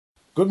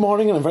Good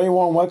morning and a very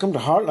warm welcome to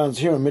Heartlands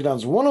here in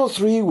Midlands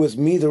 103 with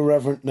me, the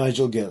Reverend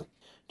Nigel Gill.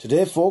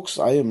 Today, folks,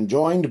 I am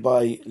joined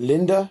by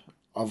Linda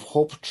of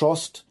Hope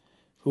Trust,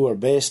 who are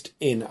based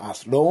in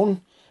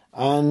Athlone,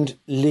 and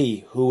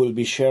Lee, who will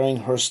be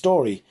sharing her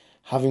story,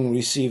 having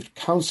received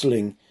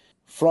counselling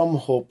from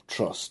Hope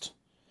Trust.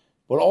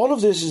 But all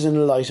of this is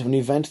in light of an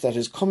event that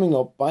is coming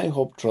up by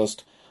Hope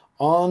Trust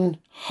on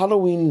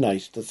Halloween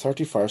night, the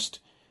 31st,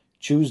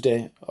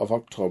 Tuesday of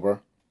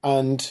October,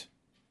 and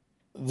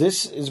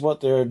this is what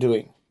they are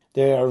doing.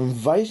 They are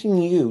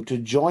inviting you to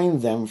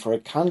join them for a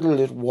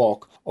candlelit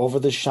walk over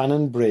the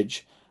Shannon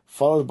Bridge,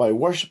 followed by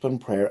worship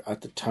and prayer at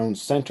the town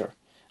centre.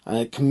 And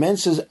it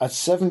commences at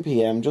 7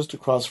 p.m. just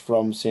across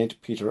from St.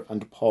 Peter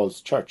and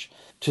Paul's Church,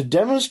 to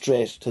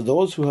demonstrate to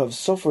those who have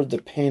suffered the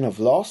pain of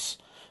loss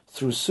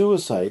through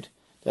suicide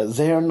that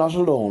they are not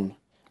alone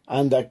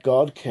and that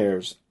God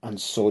cares, and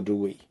so do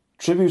we.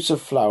 Tributes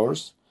of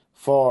flowers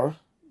for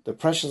the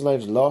precious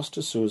lives lost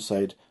to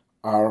suicide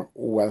are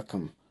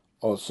welcome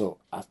also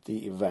at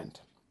the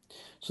event.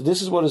 So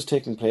this is what is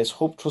taking place.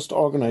 Hope Trust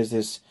organise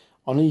this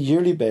on a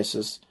yearly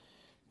basis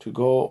to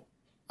go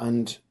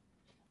and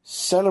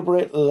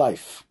celebrate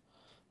life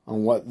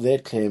on what they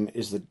claim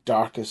is the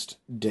darkest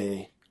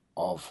day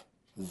of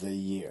the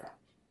year.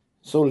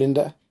 So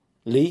Linda,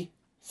 Lee,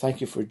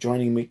 thank you for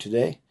joining me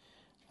today.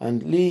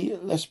 And Lee,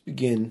 let's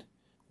begin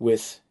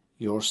with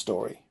your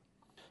story.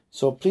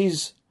 So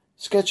please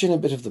sketch in a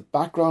bit of the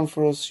background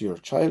for us, your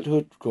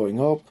childhood, growing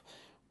up,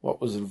 what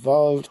was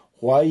involved,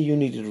 why you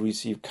needed to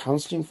receive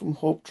counselling from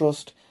Hope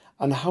Trust,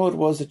 and how it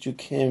was that you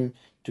came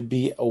to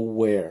be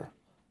aware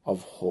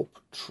of Hope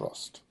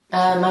Trust.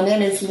 My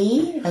name is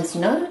Lee, as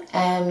you know.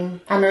 I'm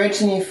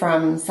originally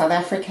from South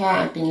Africa.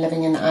 I've been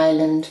living in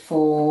Ireland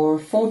for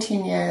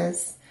 14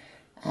 years.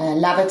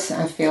 Love it.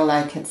 I feel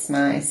like it's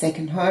my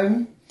second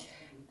home.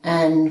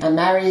 And I'm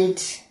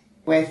married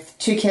with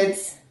 2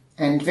 kids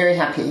and very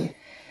happy.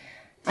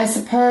 I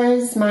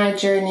suppose my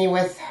journey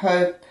with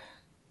Hope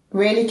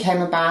really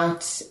came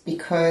about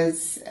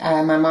because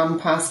my mum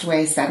passed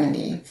away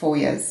suddenly 4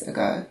 years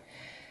ago.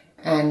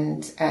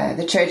 And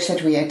the church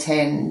that we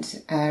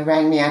attend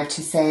rang me up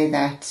to say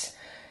that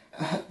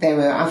they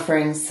were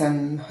offering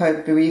some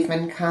Hope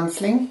bereavement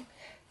counselling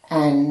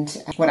and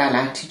would I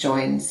like to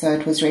join. So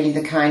it was really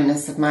the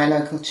kindness of my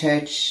local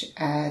church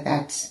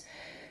that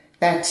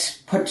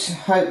put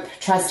Hope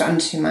Trust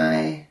onto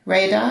my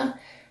radar.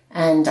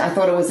 And I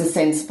thought it was a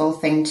sensible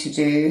thing to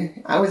do.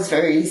 I was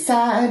very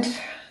sad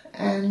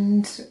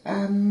and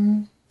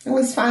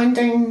was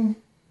finding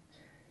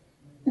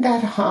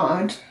that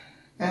hard,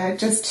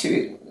 just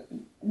the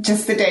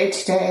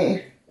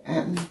day-to-day,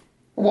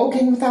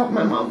 walking without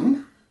my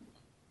mum.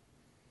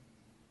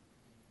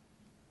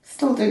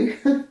 Still do.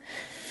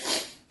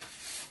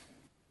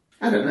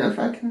 I don't know if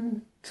I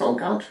can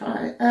talk, I'll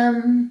try.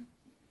 Mum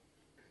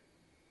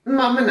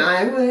and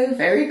I were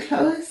very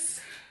close.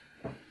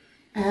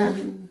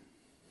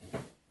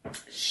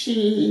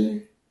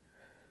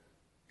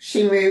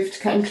 She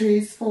moved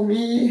countries for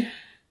me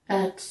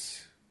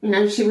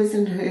she was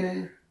in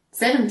her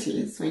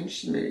 70s when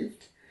she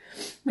moved,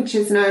 which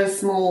is no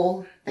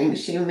small thing.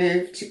 She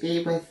moved to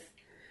be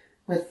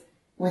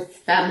with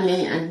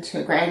family and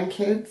her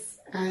grandkids.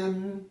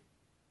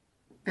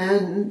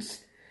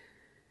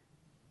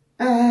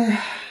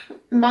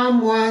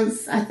 Mum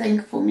was, I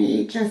think, for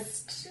me,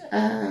 just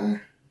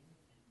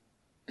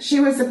she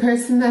was a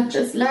person that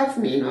just loved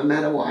me no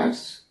matter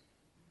what.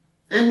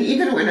 And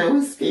even when I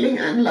was feeling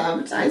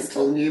unloved, I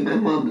still knew my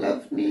mom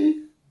loved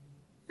me.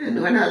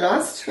 And when I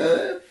lost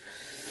her,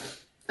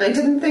 I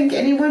didn't think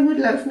anyone would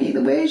love me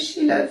the way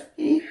she loved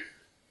me.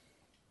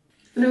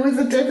 And it was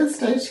a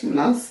devastating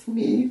loss for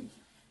me.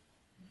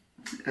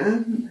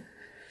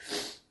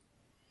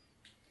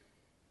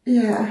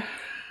 Yeah.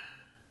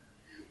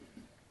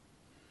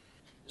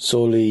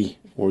 So Lee,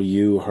 were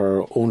you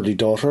her only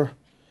daughter?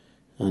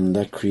 And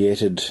that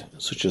created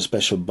such a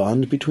special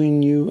bond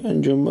between you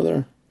and your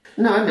mother?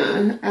 No.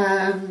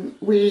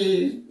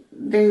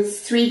 There's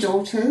 3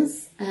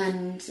 daughters,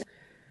 and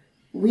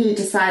we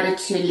decided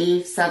to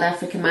leave South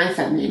Africa, my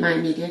family, my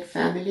immediate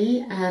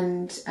family,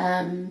 and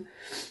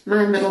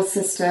my middle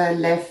sister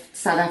left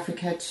South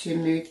Africa to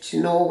move to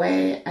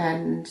Norway,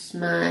 and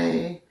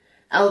my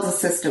elder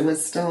sister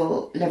was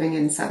still living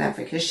in South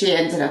Africa. She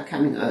ended up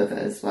coming over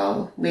as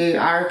well. We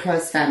are a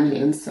close family,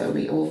 and so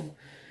we all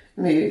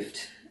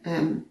moved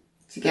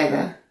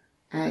together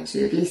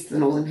to at least the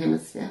Northern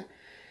Hemisphere.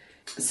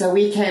 So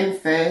we came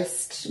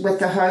first with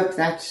the hope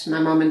that my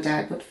mum and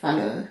dad would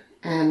follow,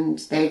 and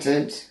they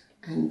did.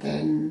 And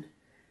then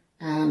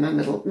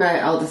my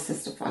elder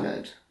sister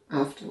followed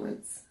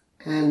afterwards.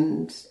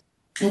 And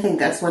I think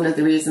that's one of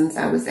the reasons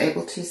I was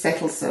able to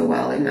settle so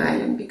well in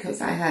Ireland,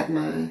 because I had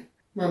my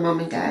mum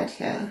and dad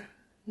here,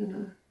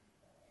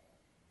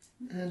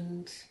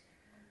 And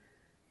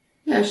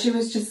yeah, she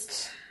was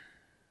just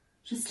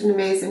an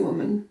amazing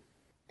woman.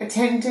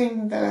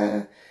 Attending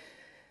the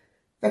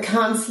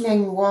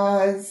counselling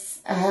was,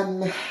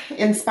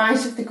 in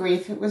spite of the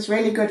grief, it was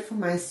really good for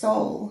my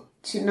soul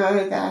to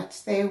know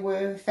that there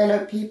were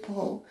fellow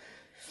people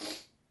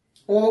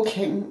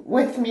walking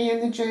with me in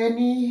the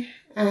journey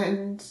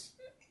and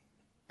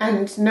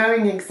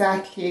knowing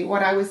exactly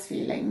what I was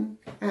feeling.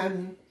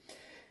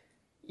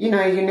 You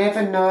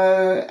never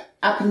know.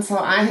 Up until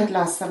I had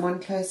lost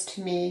someone close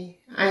to me,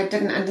 I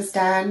didn't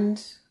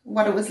understand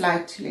what it was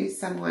like to lose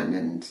someone.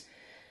 And,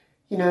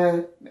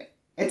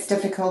 it's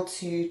difficult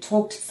to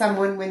talk to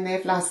someone when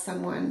they've lost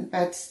someone,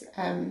 but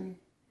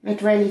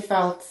it really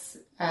felt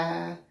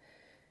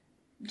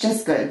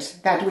just good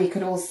that we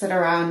could all sit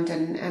around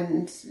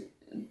and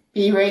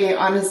be really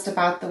honest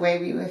about the way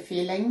we were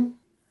feeling.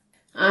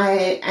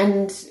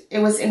 And it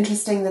was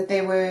interesting that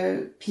there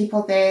were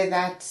people there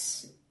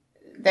that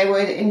they were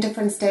in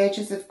different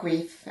stages of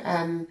grief.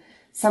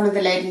 Some of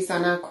the ladies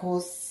on our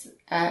course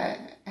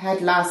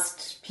had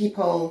lost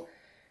people,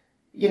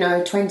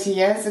 20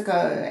 years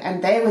ago,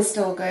 and they were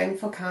still going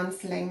for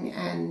counselling.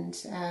 And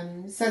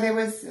so there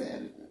was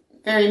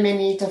very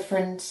many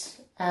different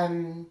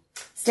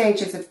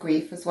stages of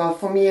grief as well.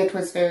 For me, it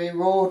was very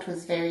raw, it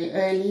was very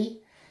early.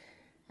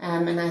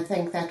 And I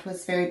think that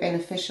was very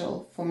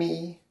beneficial for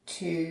me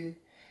to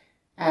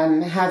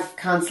have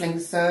counselling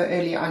so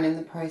early on in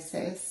the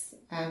process.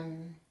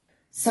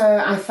 So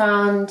I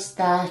found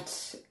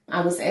that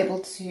I was able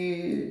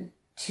to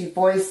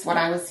voice what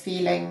I was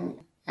feeling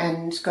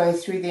and go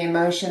through the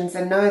emotions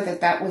and know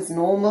that that was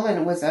normal and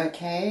it was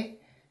okay.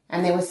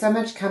 And there was so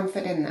much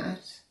comfort in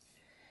that.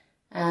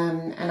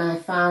 And I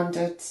found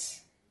it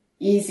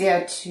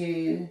easier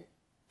to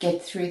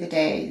get through the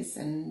days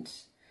and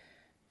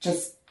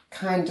just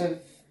kind of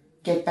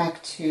get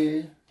back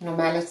to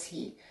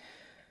normality.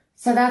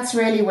 So that's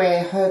really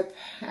where hope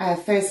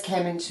first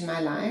came into my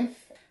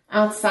life.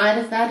 Outside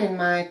of that, in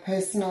my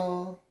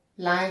personal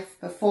life,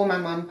 before my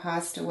mum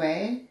passed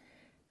away,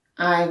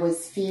 I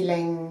was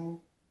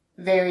feeling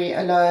very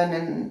alone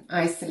and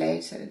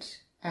isolated.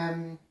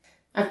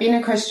 I've been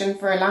a Christian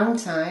for a long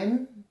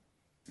time,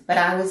 but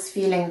I was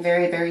feeling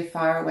very, very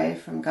far away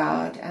from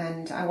God,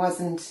 and I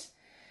wasn't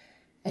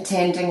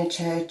attending a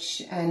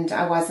church, and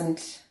I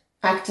wasn't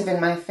active in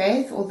my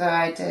faith, although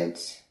I did.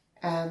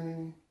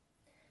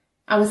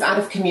 I was out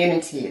of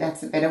community,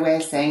 that's a better way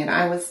of saying it.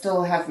 I would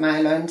still have my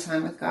alone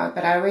time with God,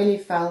 but I really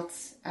felt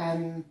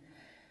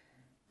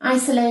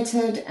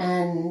isolated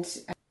and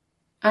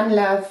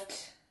unloved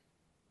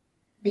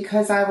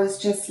because I was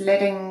just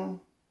letting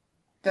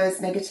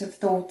those negative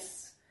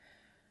thoughts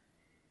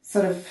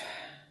sort of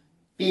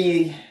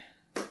be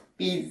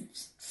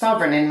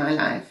sovereign in my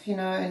life,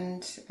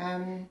 and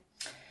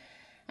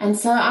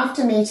so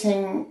after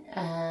meeting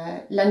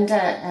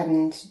Linda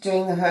and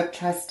doing the Hope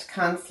Trust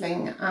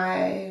counselling,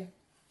 I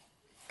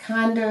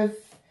kind of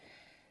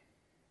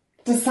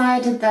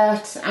decided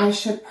that I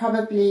should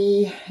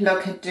probably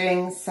look at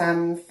doing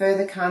some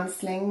further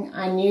counselling.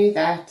 I knew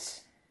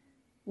that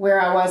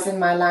where I was in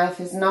my life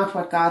is not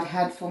what God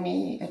had for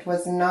me. It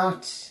was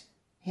not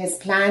His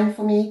plan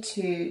for me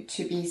to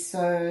be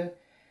so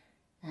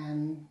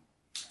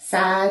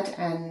sad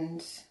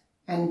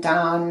and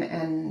down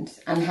and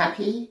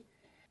unhappy.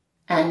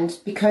 And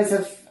because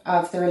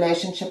of the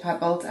relationship I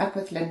built up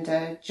with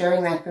Linda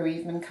during that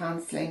bereavement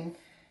counselling,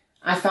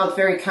 I felt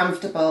very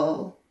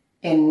comfortable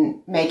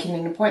in making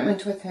an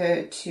appointment with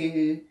her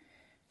to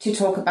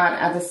talk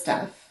about other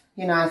stuff.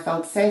 I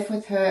felt safe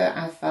with her.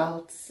 I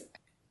felt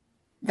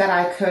that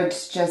I could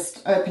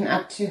just open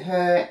up to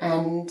her,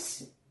 and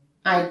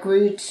I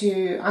grew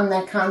to, on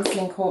that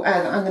counselling course,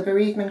 on the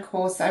bereavement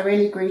course, I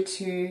really grew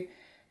to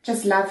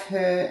just love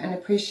her and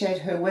appreciate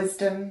her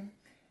wisdom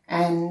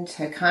and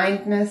her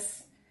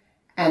kindness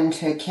and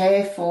her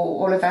care for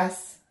all of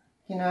us.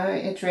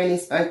 It really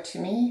spoke to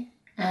me.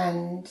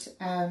 And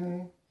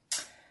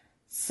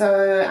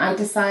so I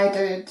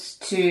decided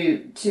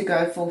to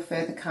go for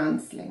further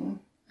counselling.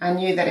 I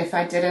knew that if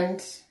I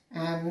didn't,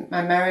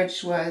 my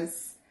marriage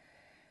was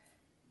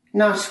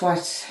not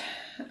what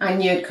I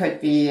knew it could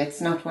be.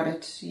 It's not what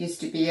it used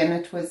to be, and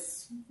it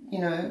was,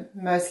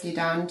 mostly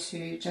down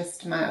to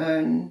just my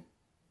own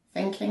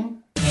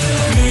thinking.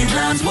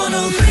 Midlands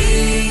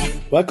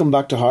 103. Welcome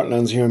back to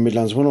Heartlands here in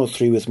Midlands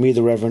 103 with me,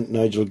 the Reverend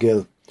Nigel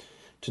Gill.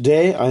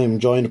 Today I am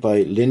joined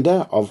by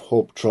Linda of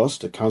Hope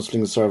Trust, a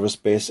counselling service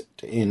based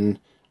in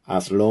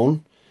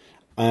Athlone,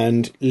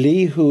 and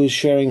Lee, who is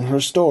sharing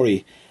her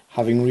story,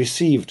 having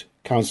received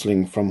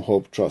counselling from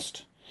Hope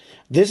Trust.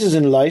 This is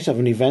in light of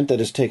an event that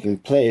is taking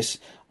place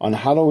on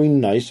Halloween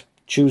night,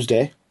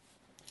 Tuesday,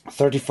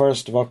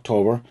 31st of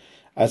October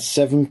at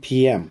 7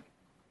 p.m,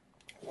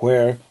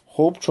 where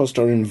Hope Trust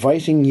are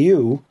inviting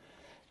you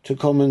to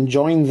come and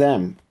join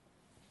them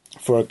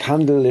for a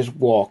candlelit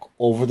walk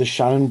over the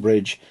Shannon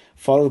Bridge,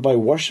 followed by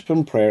worship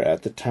and prayer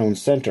at the town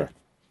centre,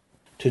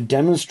 to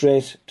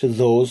demonstrate to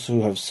those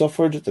who have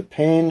suffered the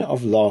pain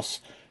of loss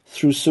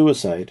through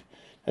suicide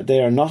that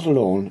they are not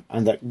alone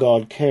and that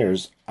God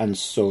cares, and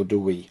so do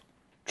we.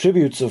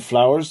 Tributes of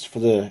flowers for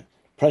the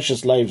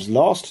precious lives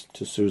lost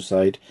to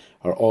suicide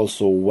are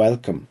also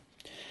welcome.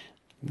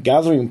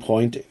 Gathering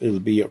point will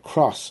be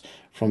across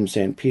from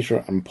St.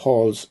 Peter and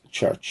Paul's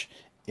Church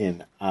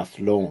in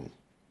Athlone.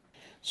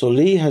 So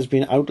Lee has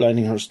been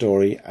outlining her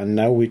story, and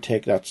now we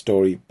take that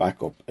story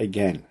back up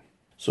again.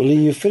 So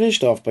Lee, you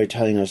finished off by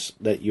telling us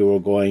that you were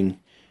going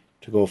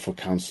to go for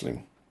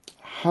counselling.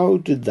 How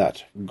did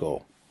that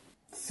go?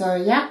 So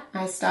yeah,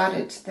 I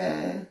started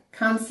the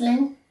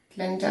counselling,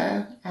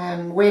 Linda,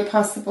 where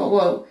possible.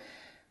 Well,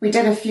 we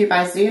did a few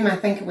by Zoom. I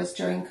think it was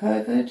during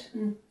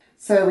COVID.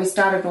 So we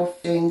started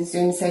off doing the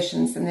Zoom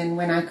sessions, and then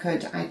when I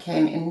could, I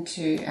came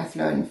into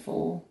Athlone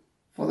for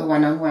the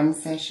one-on-one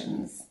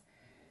sessions.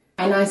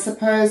 And I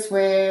suppose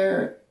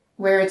where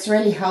it's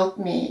really helped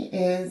me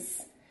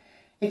is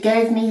it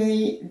gave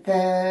me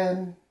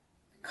the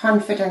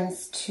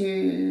confidence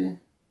to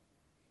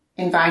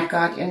invite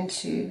God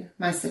into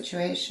my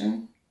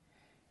situation.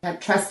 I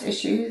had trust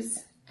issues,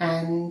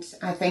 and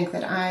I think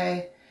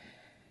that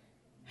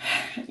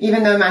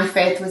even though my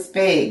faith was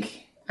big,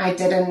 I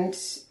didn't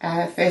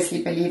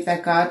firstly believe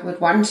that God would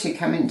want to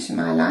come into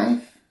my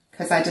life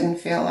because I didn't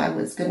feel I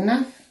was good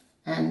enough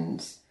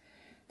and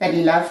that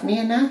he loved me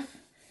enough.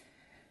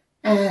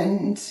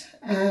 And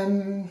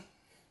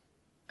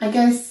I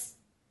guess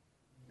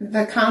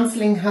the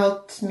counselling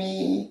helped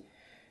me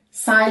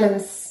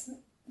silence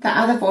the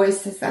other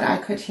voices that I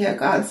could hear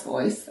God's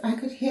voice. I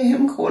could hear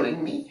him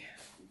calling me.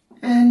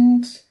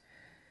 And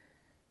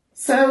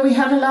so we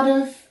had a lot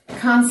of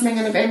counselling,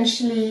 and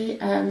eventually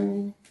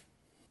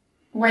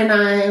when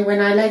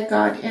I let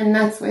God in,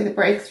 that's where the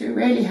breakthrough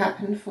really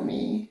happened for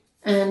me.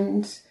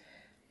 And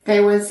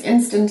there was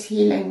instant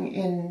healing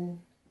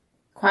in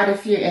quite a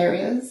few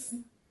areas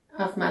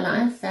of my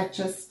life that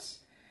just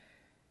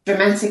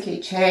dramatically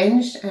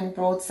changed and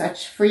brought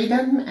such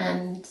freedom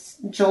and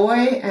joy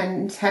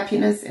and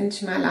happiness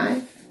into my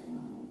life.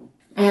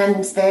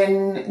 And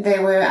then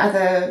there were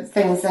other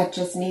things that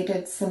just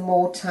needed some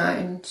more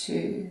time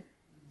to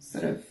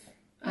sort of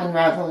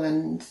unravel,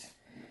 and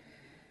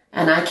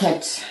I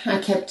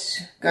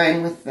kept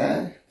going with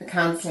the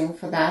counselling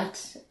for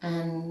that,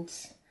 and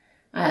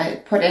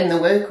I put in the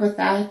work with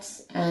that.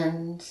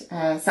 And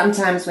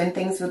sometimes when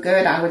things were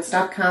good, I would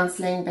stop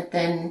counselling, but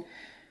then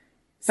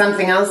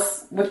something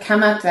else would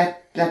come up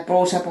that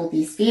brought up all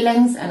these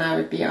feelings, and I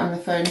would be on the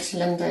phone to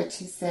Linda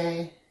to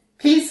say,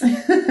 please,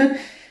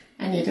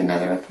 I need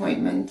another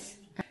appointment.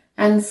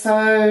 And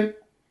so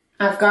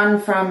I've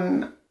gone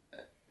from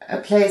a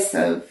place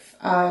of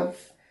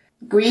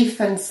grief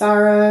and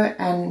sorrow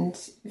and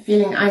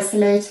feeling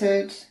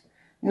isolated,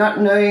 not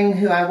knowing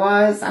who I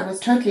was. I was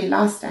totally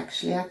lost,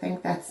 actually. I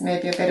think that's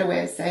maybe a better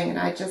way of saying it.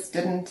 I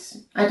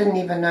didn't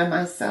even know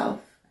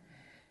myself.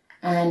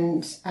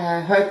 And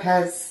Hope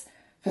has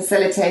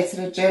facilitated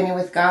a journey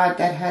with God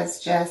that has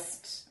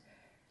just,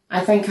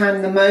 I think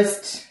I'm the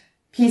most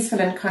peaceful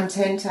and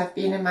content I've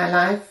been in my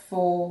life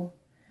for,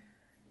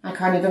 I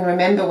can't even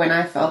remember when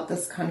I felt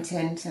this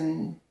content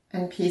and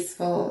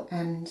peaceful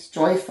and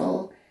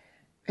joyful.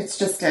 It's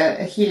just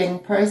a healing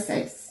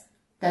process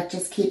that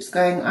just keeps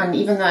going on,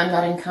 even though I'm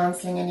not in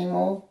counselling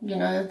anymore. You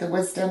know, the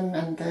wisdom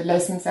and the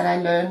lessons that I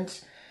learned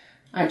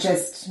are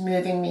just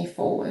moving me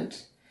forward.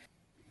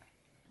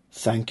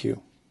 Thank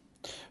you.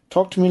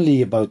 Talk to me,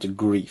 Lee, about the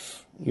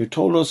grief. You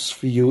told us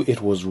for you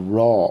it was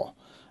raw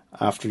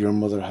after your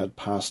mother had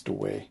passed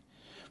away.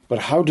 But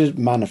how did it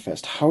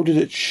manifest? How did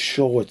it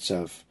show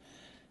itself?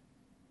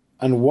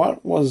 And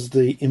what was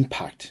the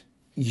impact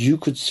you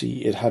could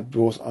see it had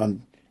both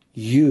on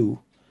you,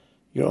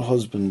 your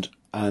husband,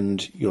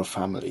 and your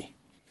family?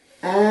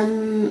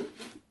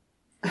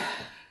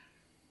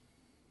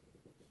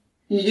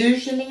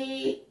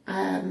 Usually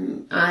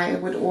I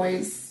would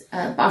always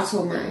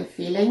bottle my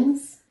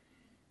feelings.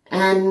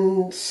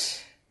 And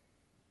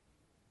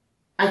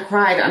I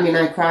cried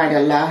a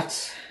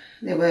lot.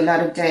 There were a lot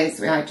of days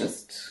where I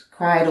just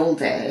cried all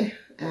day.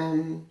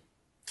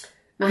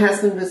 My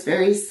husband was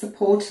very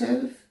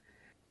supportive,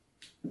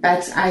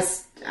 but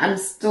I'm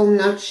still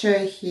not sure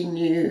he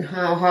knew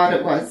how hard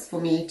it was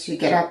for me to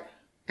get up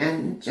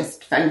and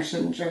just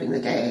function during the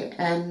day.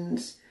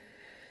 And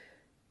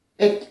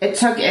it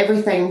took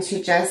everything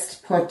to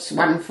just put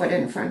one foot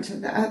in front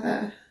of the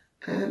other.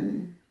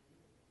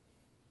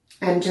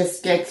 And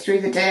just get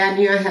through the day. I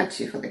knew I had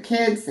to for the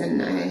kids,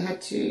 and I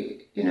had to,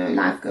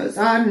 life goes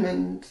on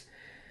and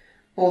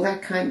all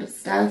that kind of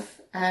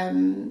stuff.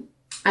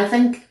 I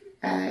think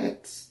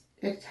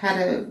it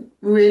had a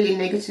really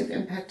negative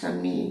impact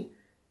on me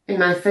in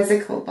my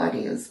physical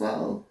body as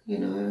well,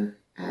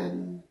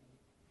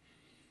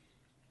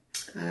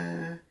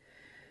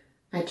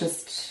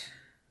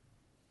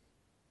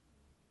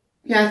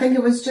 I think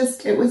it was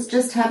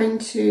just having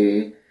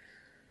to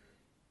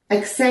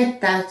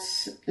accept that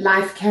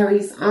life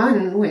carries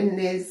on when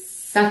there's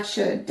such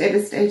a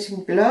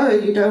devastating blow.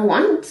 You don't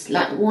want,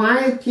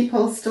 why are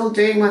people still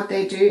doing what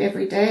they do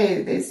every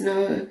day?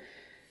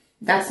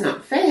 That's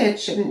not fair. It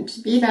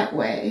shouldn't be that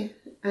way.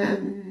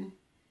 And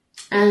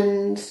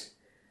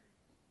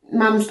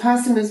Mum's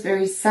passing was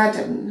very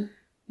sudden.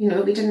 We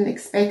didn't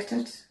expect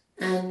it,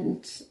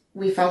 and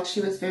we felt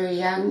she was very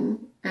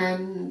young,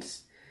 and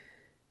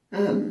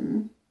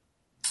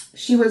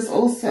she was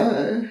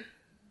also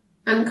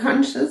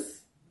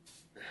unconscious.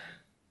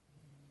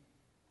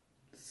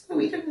 So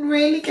we didn't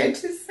really get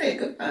to say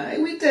goodbye.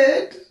 We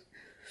did.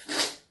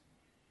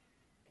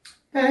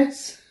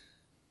 But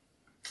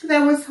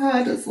that was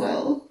hard as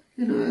well,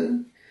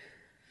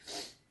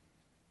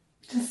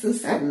 just the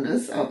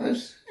sadness of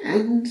it.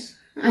 And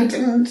I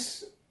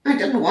didn't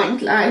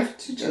want life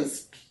to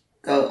just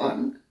go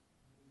on,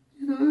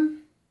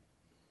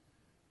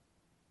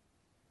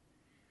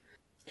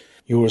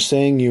 You were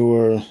saying you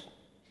were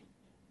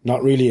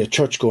not really a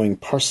church-going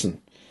person,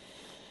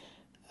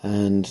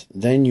 and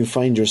then you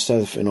find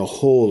yourself in a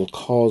hole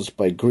caused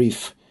by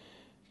grief,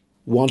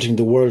 wanting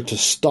the world to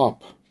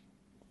stop,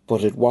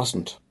 but it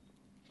wasn't.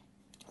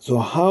 So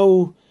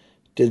how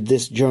did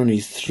this journey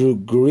through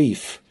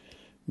grief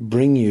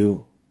bring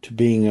you to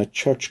being a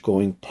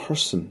church-going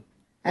person?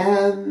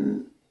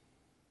 Well,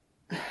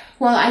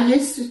 I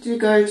used to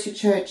go to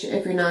church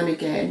every now and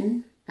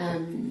again.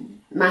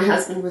 My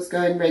husband was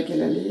going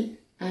regularly,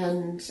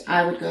 and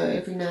I would go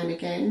every now and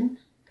again.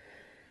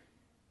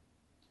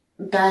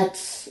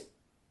 But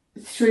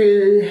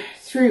through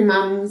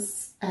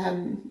Mum's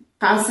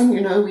passing,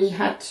 we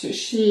had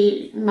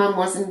to.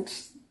 Mum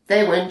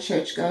they weren't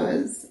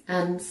churchgoers,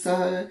 and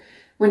so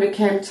when it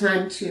came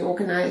time to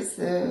organise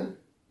the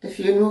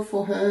funeral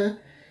for her,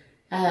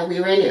 we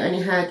really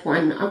only had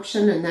one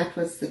option, and that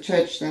was the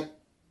church that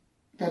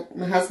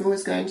my husband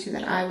was going to,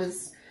 that I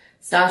was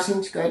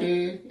starting to go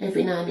to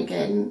every now and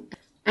again.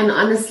 And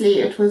honestly,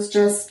 it was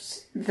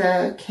just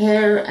the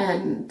care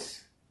and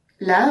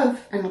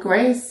love and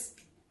grace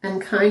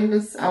and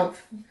kindness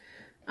of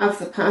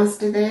the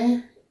pastor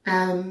there,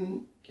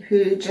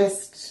 who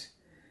just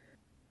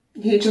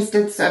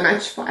did so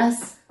much for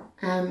us.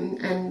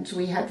 And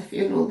we had the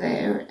funeral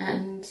there,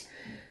 and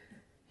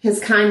his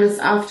kindness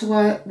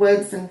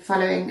afterwards and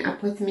following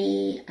up with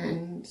me,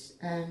 and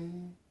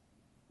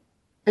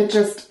it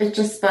just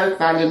spoke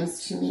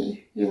volumes to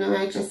me.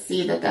 I just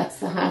see that that's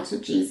the heart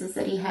of Jesus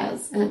that he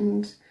has,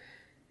 and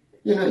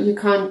you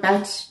can't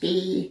but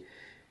be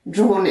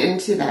drawn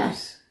into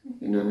that.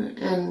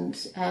 And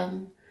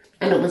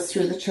it was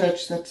through the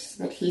church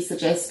that he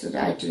suggested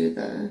I do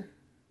the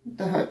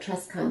Hope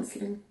Trust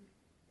counselling.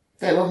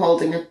 They were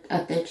holding it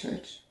at their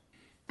church.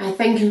 I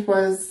think it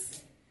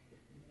was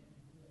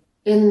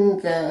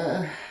in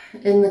the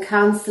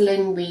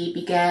counselling we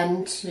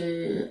began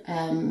to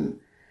kind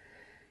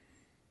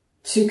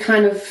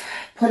of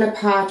pull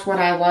apart what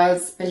I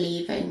was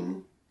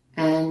believing,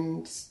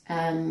 and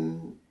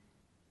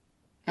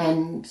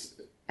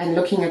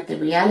looking at the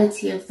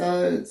reality of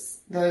those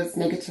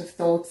negative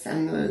thoughts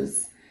and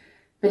those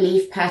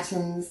belief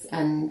patterns,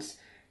 and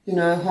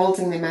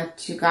holding them up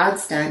to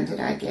God's standard,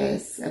 I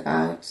guess,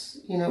 about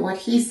what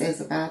he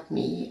says about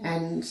me,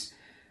 and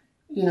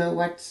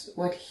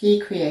what he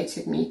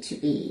created me to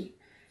be.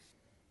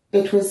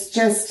 It was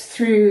just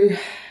through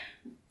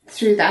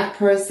that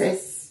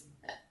process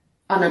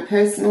on a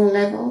personal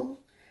level,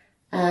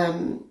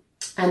 and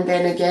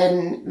then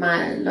again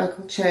my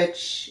local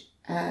church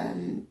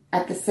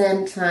at the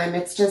same time.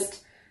 It's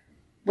just,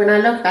 when I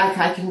look back,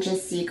 I can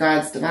just see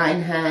God's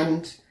divine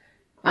hand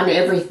on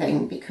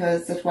everything,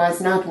 because it was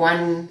not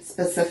one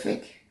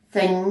specific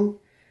thing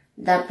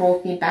that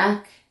brought me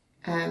back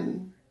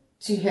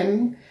to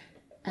him,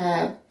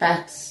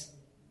 but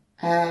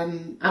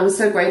I was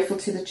so grateful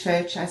to the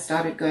church. I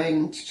started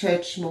going to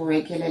church more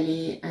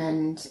regularly,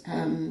 and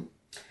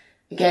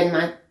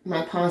again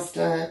my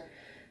pastor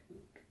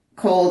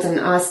called and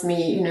asked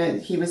me,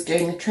 he was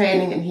doing the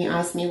training, and he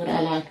asked me would I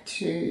like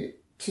to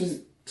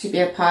be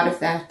a part of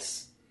that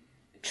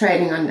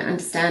training on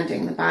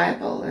understanding the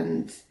Bible.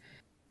 And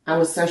I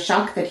was so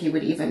shocked that he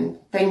would even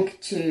think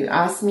to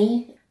ask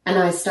me, and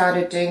I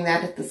started doing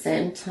that at the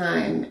same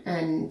time,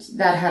 and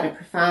that had a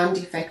profound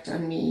effect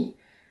on me.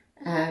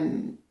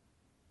 And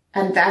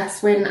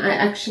that's when I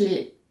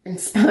actually, in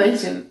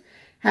spite of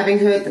having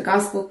heard the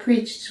gospel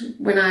preached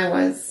when I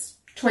was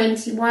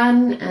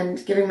 21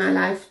 and giving my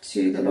life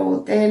to the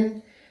Lord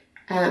then,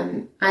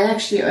 I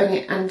actually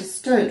only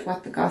understood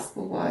what the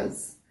gospel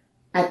was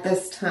at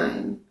this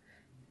time.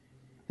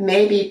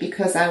 Maybe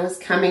because I was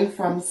coming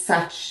from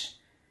such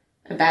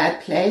a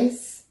bad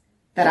place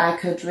that I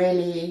could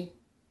really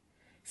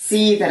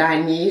see that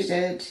I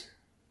needed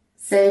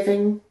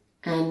saving,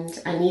 and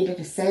I needed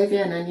a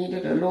saviour, and I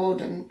needed a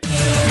Lord. And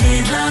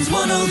Midlands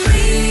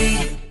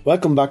 103.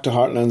 Welcome back to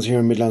Heartlands here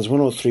in Midlands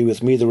 103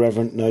 with me, the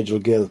Reverend Nigel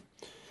Gill.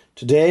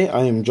 Today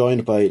I am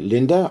joined by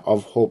Linda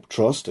of Hope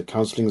Trust, a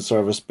counselling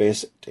service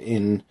based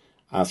in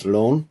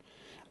Athlone,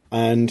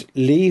 and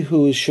Lee,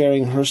 who is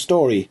sharing her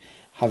story,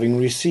 having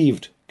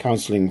received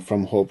counselling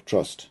from Hope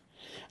Trust.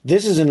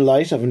 This is in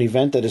light of an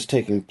event that is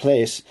taking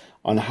place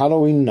on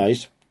Halloween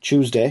night,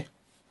 Tuesday,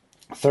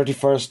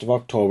 31st of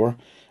October,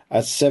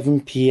 at 7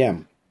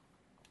 p.m,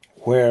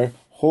 where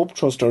Hope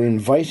Trust are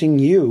inviting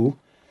you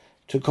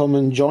to come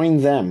and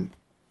join them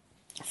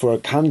for a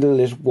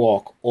candlelit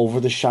walk over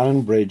the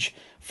Shannon Bridge,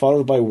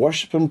 followed by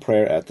worship and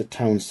prayer at the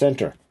town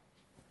centre,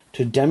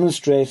 to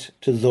demonstrate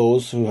to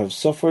those who have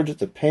suffered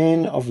the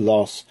pain of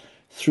loss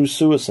through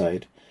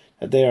suicide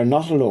that they are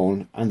not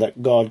alone and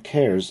that God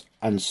cares,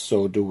 and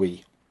so do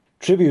we.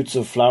 Tributes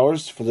of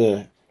flowers for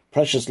the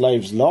precious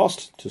lives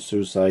lost to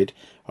suicide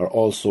are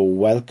also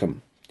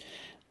welcome.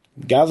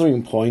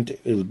 Gathering point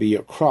will be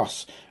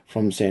across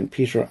from St.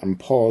 Peter and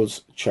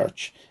Paul's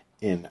Church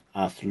in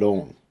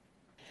Athlone.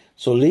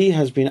 So Lee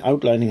has been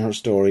outlining her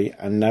story,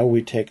 and now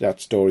we take that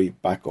story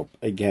back up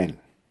again.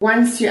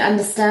 Once you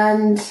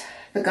understand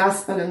the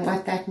gospel and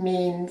what that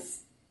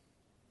means,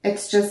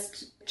 it's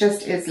just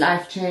is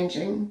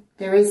life-changing.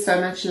 There is so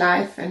much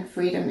life and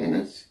freedom in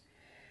it.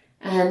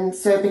 And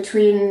so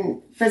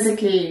between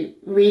physically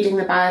reading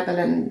the Bible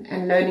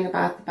and learning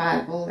about the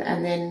Bible,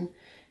 and then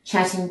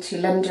chatting to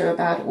Linda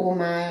about all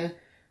my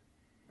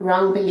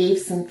wrong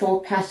beliefs and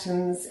thought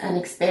patterns and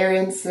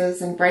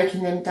experiences and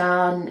breaking them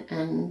down,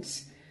 and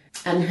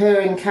her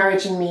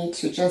encouraging me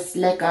to just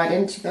let God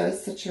into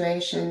those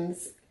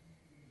situations,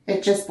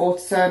 it just brought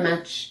so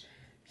much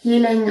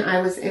healing.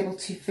 I was able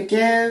to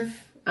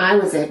forgive. I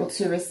was able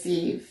to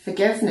receive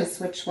forgiveness,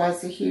 which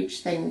was a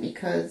huge thing,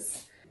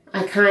 because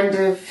I kind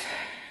of,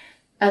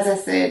 as I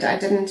said, I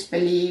didn't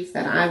believe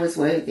that I was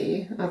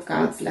worthy of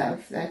God's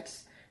love. That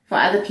for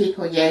other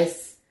people,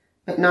 yes,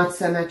 but not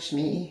so much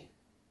me.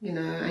 You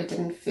know, I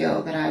didn't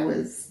feel that I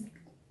was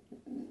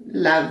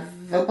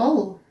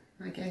lovable,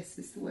 I guess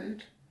is the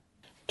word.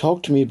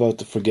 Talk to me about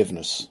the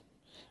forgiveness,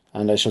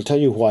 and I shall tell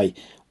you why.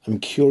 I'm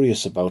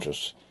curious about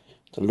it.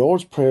 The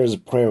Lord's Prayer is a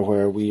prayer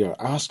where we are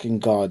asking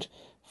God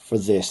for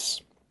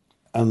this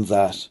and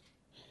that,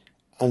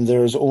 and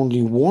there is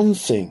only one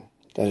thing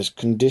that is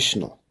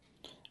conditional,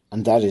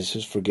 and that is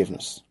His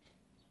forgiveness.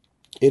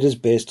 It is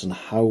based on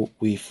how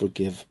we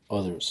forgive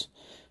others.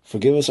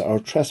 Forgive us our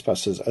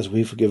trespasses as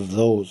we forgive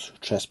those who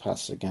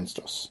trespass against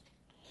us.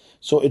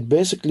 So it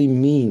basically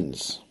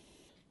means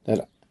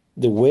that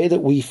the way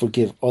that we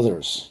forgive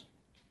others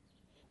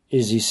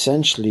is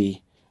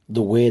essentially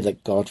the way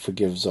that God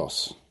forgives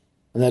us.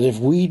 And that if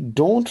we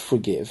don't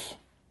forgive,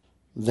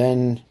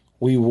 then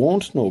we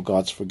won't know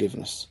God's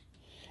forgiveness,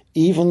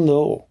 even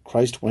though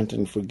Christ went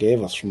and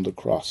forgave us from the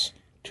cross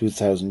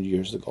 2,000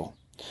 years ago.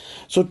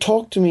 So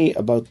talk to me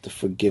about the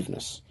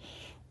forgiveness.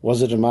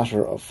 Was it a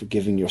matter of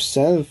forgiving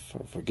yourself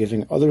or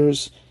forgiving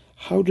others?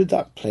 How did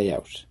that play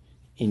out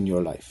in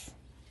your life?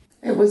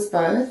 It was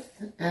both.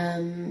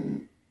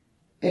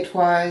 It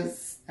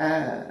was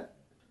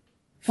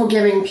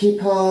forgiving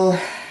people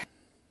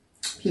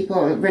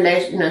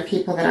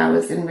that I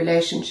was in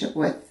relationship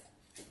with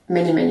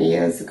many, many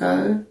years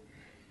ago.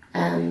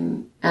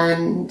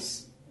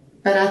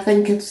 But I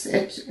think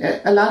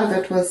a lot of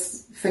it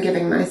was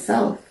forgiving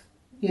myself,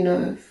 you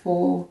know,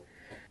 for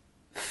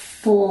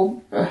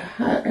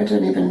I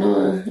don't even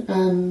know,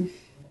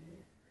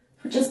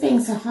 for just being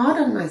so hard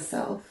on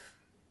myself,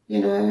 you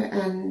know,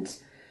 and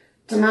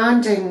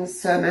demanding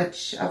so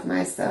much of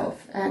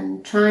myself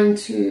and trying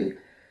to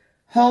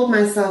hold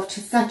myself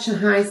to such a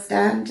high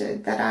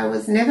standard that I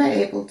was never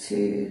able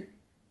to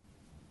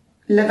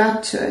live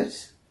up to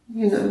it,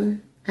 you know,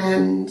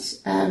 and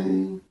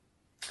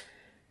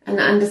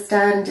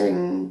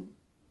understanding,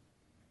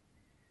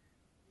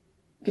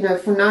 you know,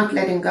 for not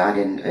letting God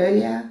in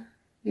earlier,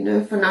 you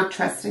know, for not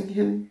trusting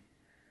Him.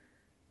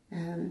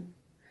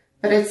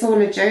 But it's all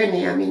a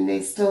journey. I mean,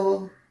 there's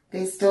still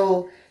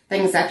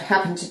things that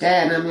happen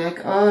today, and I'm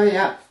like, oh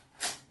yeah,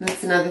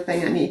 that's another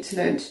thing I need to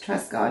learn to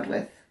trust God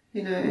with,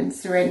 you know, and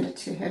surrender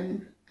to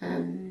Him.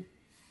 And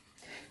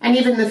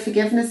even the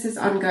forgiveness is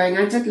ongoing.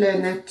 I did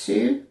learn that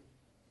too.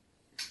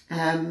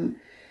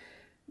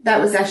 That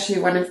was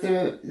actually one of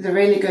the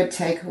really good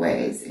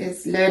takeaways,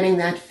 is learning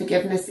that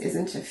forgiveness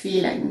isn't a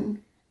feeling.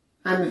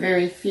 I'm a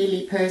very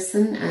feely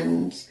person,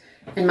 and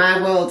in my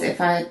world,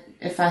 if I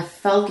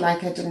felt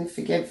like I didn't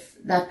forgive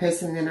that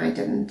person, then I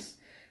didn't.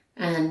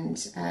 And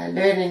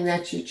learning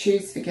that you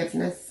choose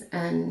forgiveness,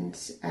 and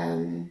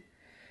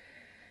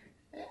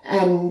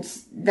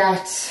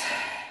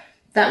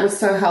that was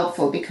so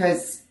helpful,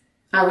 because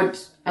I would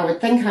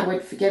think I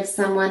would forgive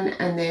someone,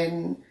 and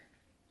then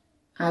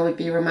I would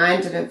be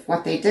reminded of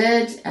what they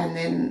did, and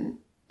then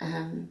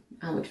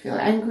I would feel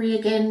angry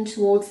again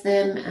towards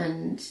them,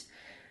 and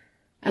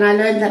I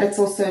learned that it's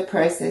also a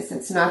process.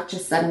 It's not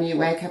just suddenly you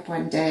wake up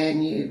one day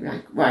and you're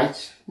like,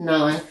 right,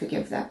 now I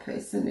forgive that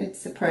person.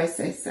 It's a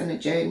process and a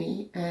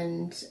journey,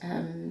 and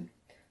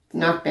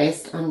not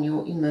based on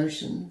your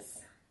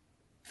emotions.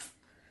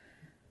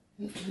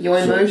 Your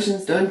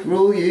emotions don't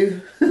rule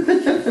you.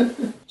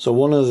 So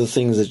one of the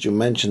things that you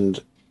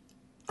mentioned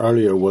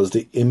earlier was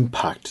the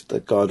impact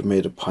that God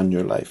made upon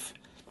your life.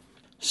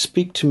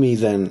 Speak to me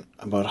then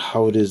about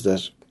how it is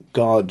that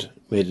God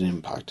made an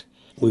impact.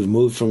 We've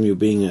moved from you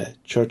being a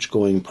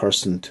church-going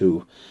person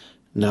to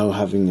now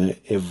having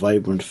a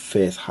vibrant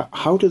faith.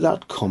 How did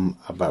that come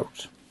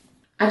about?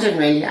 I don't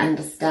really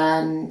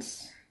understand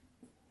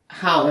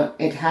how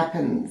it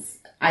happens.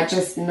 I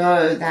just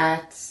know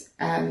that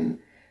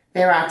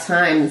there are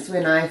times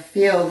when I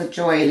feel the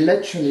joy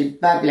literally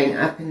bubbling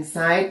up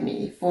inside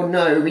me for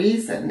no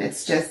reason.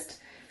 It's just,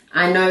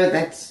 I know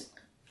that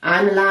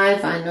I'm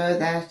alive. I know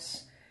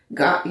that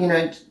God, you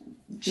know,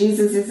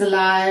 Jesus is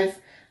alive.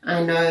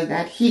 I know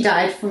that He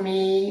died for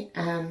me,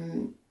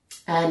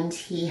 and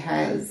He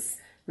has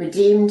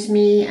redeemed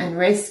me and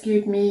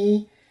rescued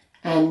me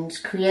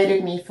and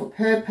created me for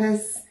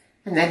purpose,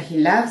 and that he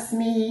loves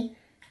me.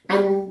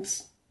 And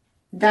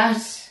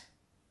that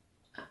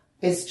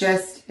is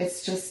just,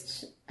 it's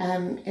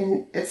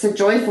a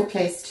joyful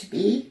place to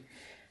be.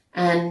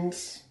 And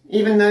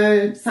even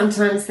though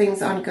sometimes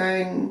things aren't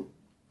going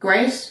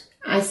great,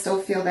 I still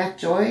feel that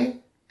joy,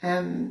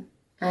 and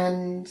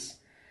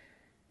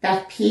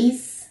that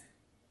peace.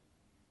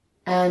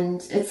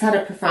 And it's had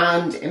a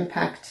profound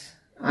impact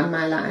on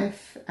my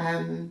life.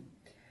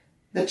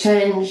 The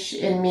change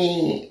in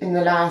me in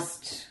the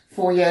last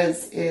 4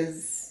 years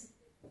is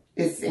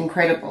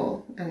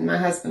incredible, and my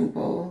husband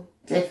will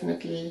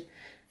definitely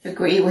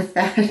agree with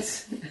that.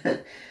 Is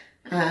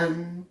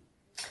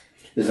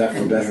that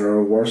for better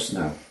or worse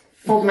now?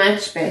 For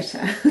much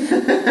better.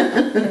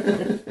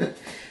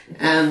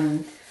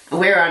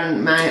 We're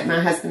on,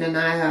 my husband and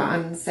I are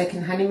on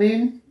second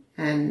honeymoon,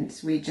 and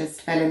we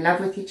just fell in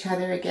love with each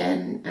other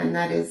again, and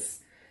that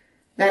is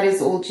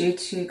all due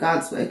to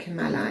God's work in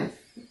my life.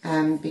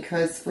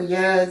 Because for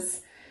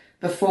years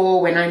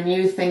before, when I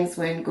knew things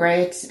weren't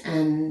great,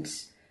 and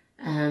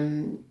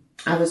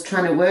I was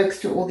trying to work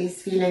through all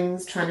these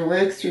feelings,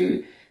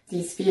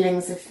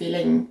 of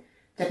feeling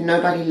that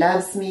nobody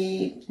loves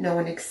me, no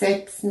one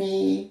accepts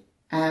me,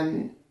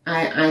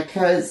 I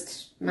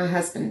closed my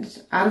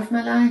husband out of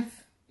my life.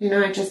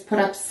 I just put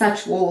up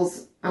such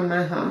walls on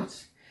my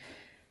heart.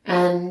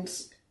 And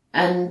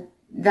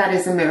that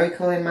is a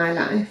miracle in my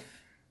life,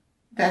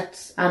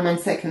 that I'm on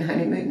second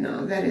honeymoon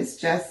now. That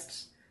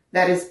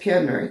is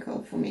pure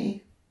miracle for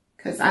me,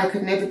 because I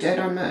could never do it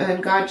on my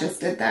own. God just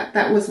did that.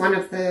 That was one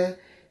of the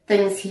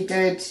things he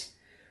did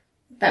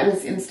that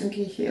was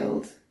instantly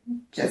healed.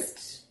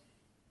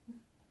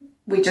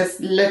 We just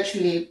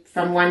literally,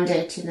 from one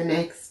day to the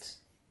next,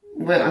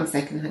 we're on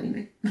second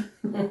honeymoon.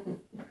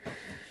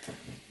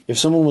 If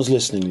someone was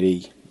listening,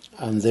 Lee,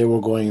 and they were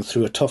going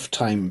through a tough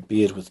time,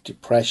 be it with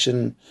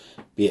depression,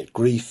 be it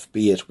grief,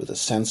 be it with a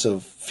sense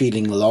of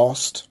feeling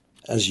lost,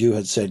 as you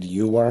had said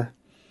you were,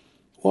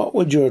 what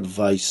would your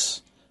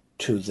advice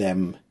to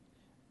them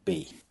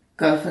be?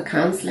 Go for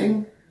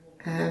counselling.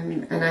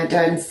 And I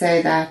don't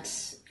say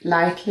that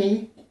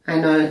lightly. I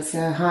know it's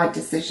a hard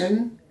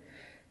decision,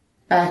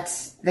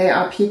 but there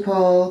are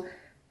people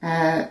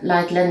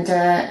like Linda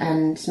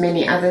and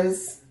many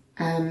others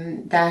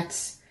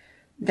that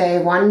they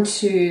want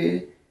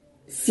to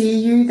see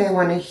you, they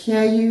want to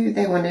hear you,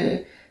 they want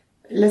to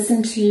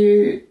listen to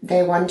you,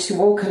 they want to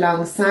walk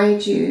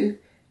alongside you,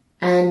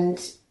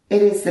 and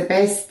it is the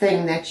best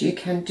thing that you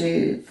can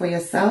do for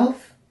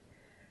yourself.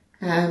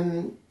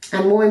 And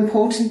more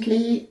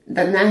importantly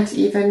than that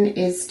even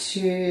is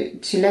to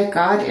let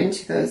God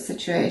into those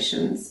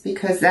situations,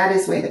 because that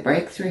is where the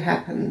breakthrough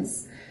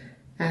happens.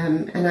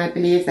 And I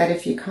believe that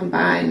if you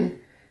combine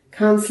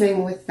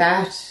counselling with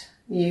that,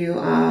 you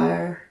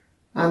are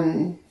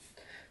on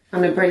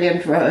a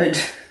brilliant road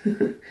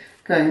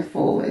going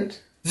forward.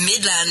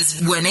 Midlands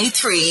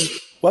 103.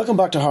 Welcome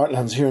back to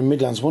Heartlands here in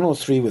Midlands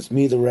 103 with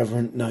me, the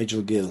Reverend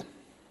Nigel Gill.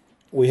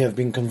 We have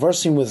been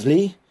conversing with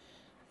Lee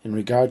in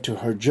regard to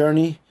her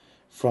journey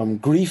from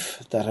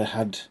grief that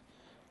had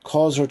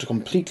caused her to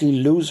completely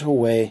lose her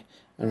way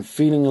and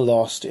feeling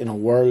lost in a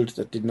world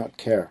that did not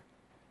care.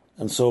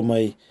 And so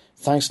my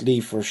thanks, Lee,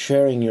 for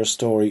sharing your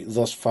story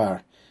thus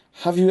far.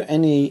 Have you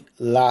any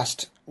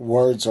last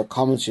words or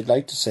comments you'd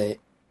like to say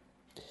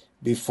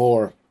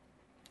before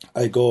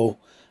I go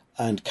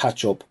and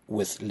catch up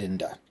with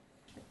Linda?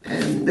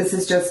 This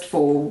is just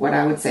for what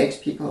I would say to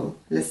people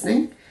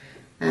listening,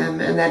 and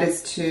that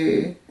is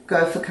to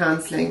go for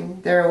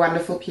counselling. There are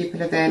wonderful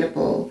people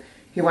available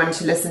who want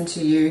to listen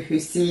to you, who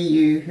see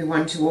you, who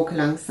want to walk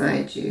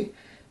alongside you.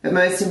 But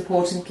most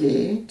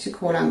importantly, to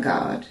call on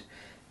God,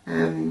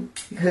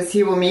 because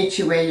he will meet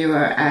you where you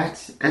are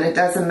at, and it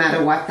doesn't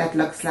matter what that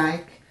looks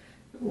like,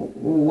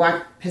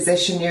 what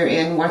position you're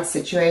in, what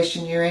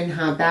situation you're in,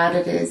 how bad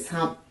it is,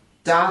 how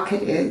dark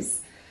it is.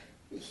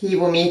 He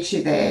will meet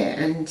you there,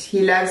 and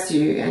he loves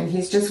you, and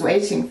he's just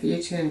waiting for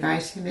you to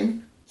invite him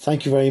in.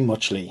 Thank you very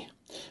much, Lee.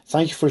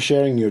 Thank you for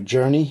sharing your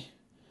journey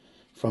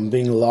from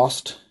being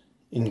lost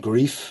in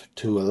grief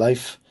to a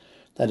life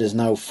that is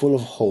now full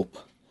of hope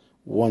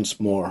once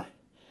more,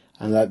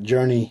 and that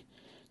journey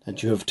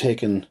that you have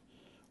taken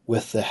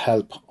with the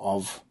help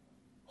of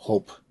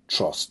Hope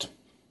Trust.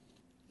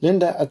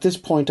 Linda, at this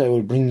point I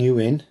will bring you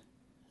in.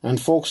 And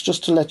folks,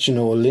 just to let you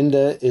know,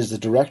 Linda is the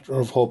director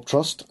of Hope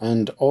Trust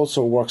and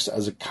also works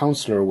as a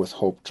counsellor with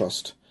Hope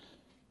Trust,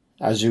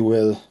 as you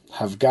will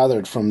have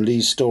gathered from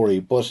Lee's story.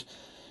 But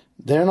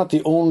they're not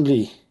the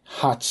only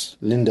hats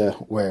Linda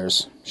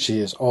wears. She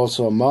is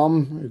also a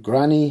mum, a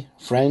granny,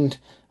 friend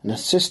and a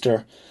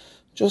sister,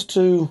 just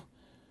to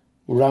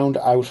round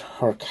out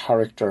her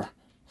character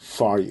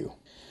for you.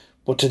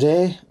 But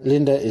today,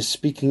 Linda is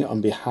speaking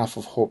on behalf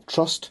of Hope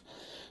Trust.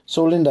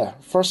 So Linda,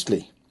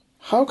 firstly,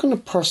 how can a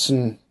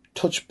person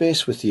touch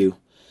base with you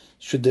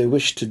should they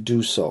wish to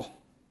do so,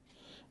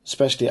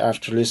 especially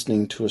after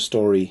listening to a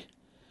story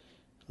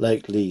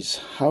like Lee's?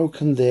 How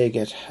can they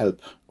get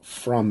help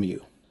from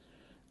you?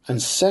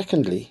 And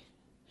secondly,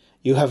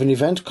 You have an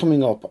event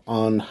coming up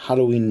on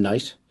Halloween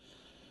night,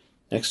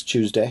 next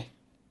Tuesday.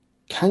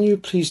 Can you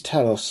please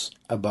tell us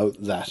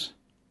about that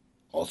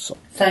also?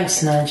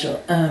 Thanks,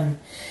 Nigel.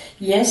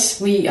 Yes,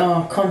 we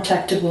are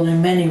contactable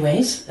in many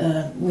ways.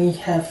 We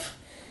have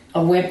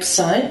a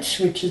website,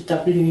 which is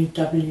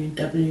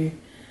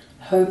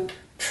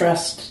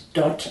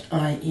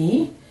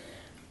www.hopetrust.ie,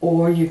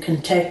 or you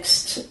can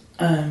text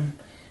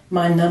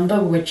my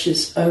number, which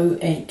is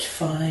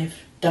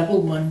 085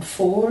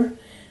 114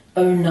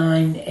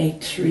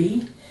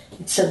 0983.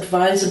 It's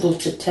advisable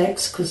to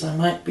text because I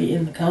might be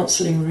in the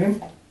counselling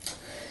room.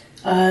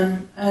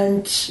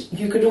 And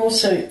you could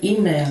also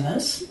email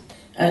us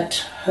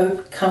at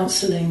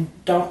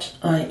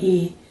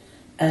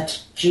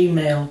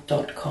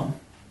hopecounselling.ie@gmail.com.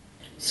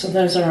 So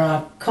those are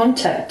our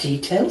contact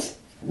details.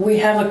 We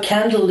have a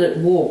candlelit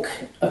walk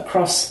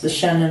across the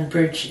Shannon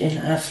Bridge in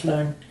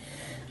Athlone.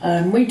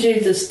 We do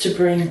this to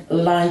bring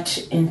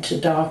light into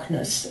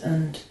darkness,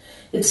 and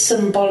it's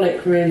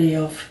symbolic really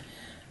of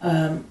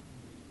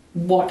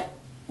what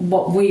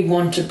we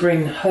want to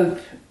bring hope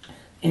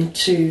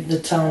into the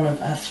town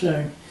of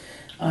Athlone.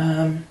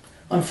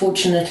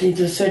 Unfortunately,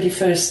 the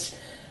 31st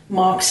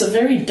marks a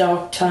very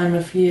dark time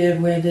of year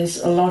where there's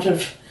a lot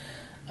of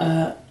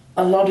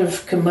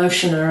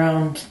commotion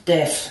around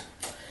death,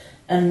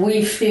 and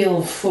we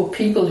feel for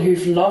people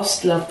who've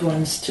lost loved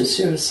ones to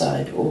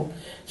suicide or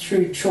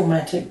through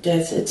traumatic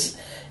death, it's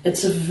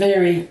a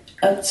very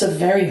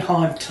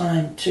hard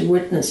time to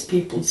witness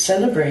people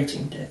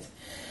celebrating death.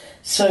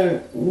 So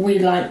we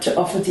like to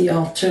offer the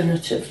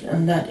alternative,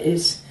 and that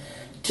is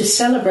to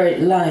celebrate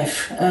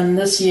life. And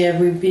this year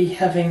we'll be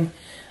having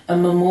a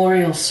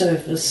memorial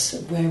service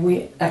where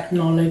we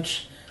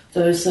acknowledge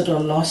those that are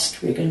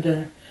lost. We're going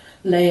to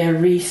lay a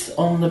wreath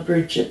on the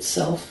bridge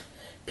itself.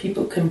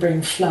 People can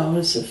bring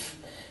flowers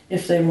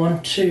if they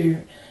want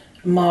to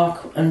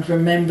mark and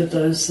remember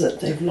those that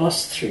they've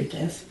lost through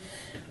death.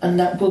 And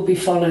that will be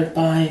followed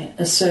by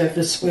a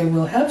service where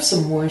we'll have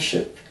some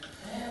worship,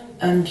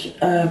 and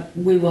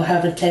we will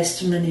have a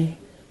testimony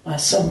by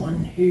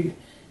someone who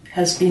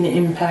has been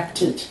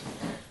impacted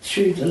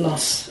through the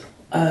loss,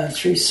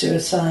 through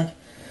suicide.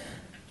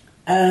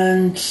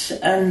 And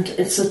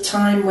it's a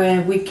time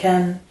where we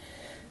can,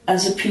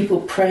 as a people,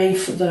 pray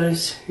for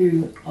those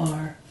who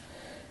are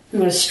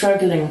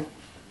struggling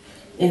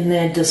in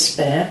their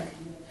despair.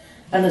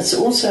 And it's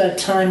also a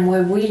time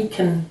where we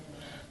can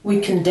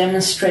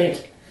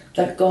demonstrate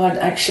that God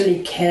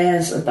actually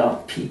cares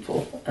about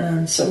people.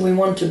 And so we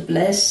want to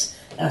bless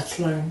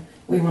Athlone.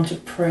 We want to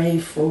pray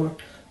for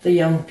the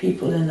young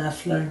people in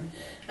Athlone,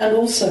 and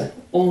also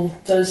all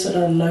those that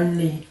are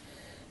lonely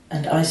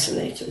and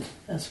isolated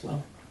as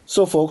well.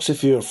 So folks,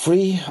 if you're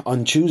free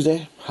on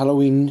Tuesday,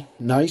 Halloween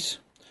night,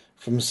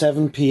 from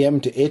 7 p.m.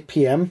 to 8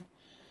 p.m,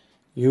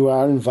 you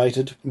are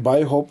invited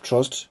by Hope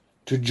Trust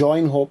to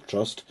join Hope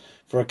Trust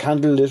for a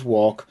candlelit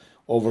walk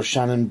over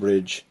Shannon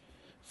Bridge,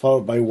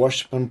 followed by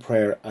worship and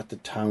prayer at the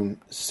town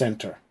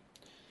centre,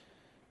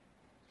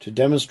 to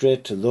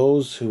demonstrate to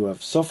those who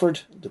have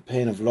suffered the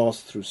pain of loss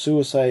through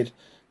suicide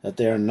that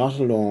they are not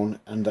alone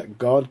and that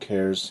God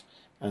cares,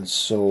 and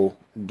so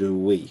do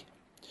we.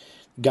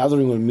 The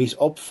gathering will meet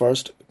up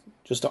first,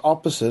 just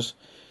opposite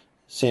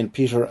St.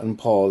 Peter and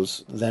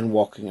Paul's, then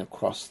walking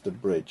across the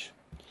bridge.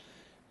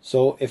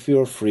 So if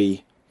you're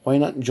free, why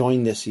not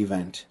join this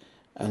event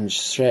and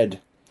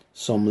shed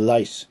some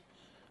light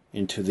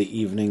into the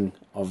evening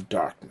of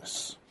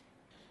darkness?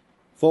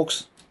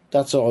 Folks,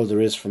 that's all there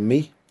is from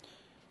me.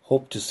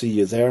 Hope to see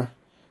you there.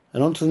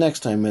 And until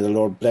next time, may the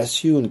Lord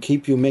bless you and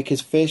keep you, make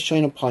his face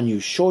shine upon you,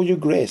 show you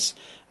grace,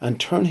 and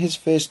turn his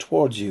face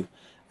towards you,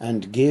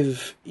 and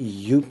give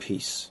you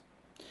peace.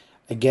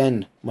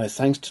 Again, my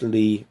thanks to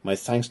Lee, my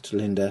thanks to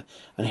Linda,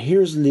 and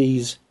here's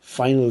Lee's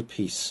final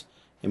piece,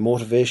 a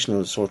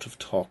motivational sort of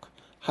talk.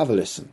 Have a listen.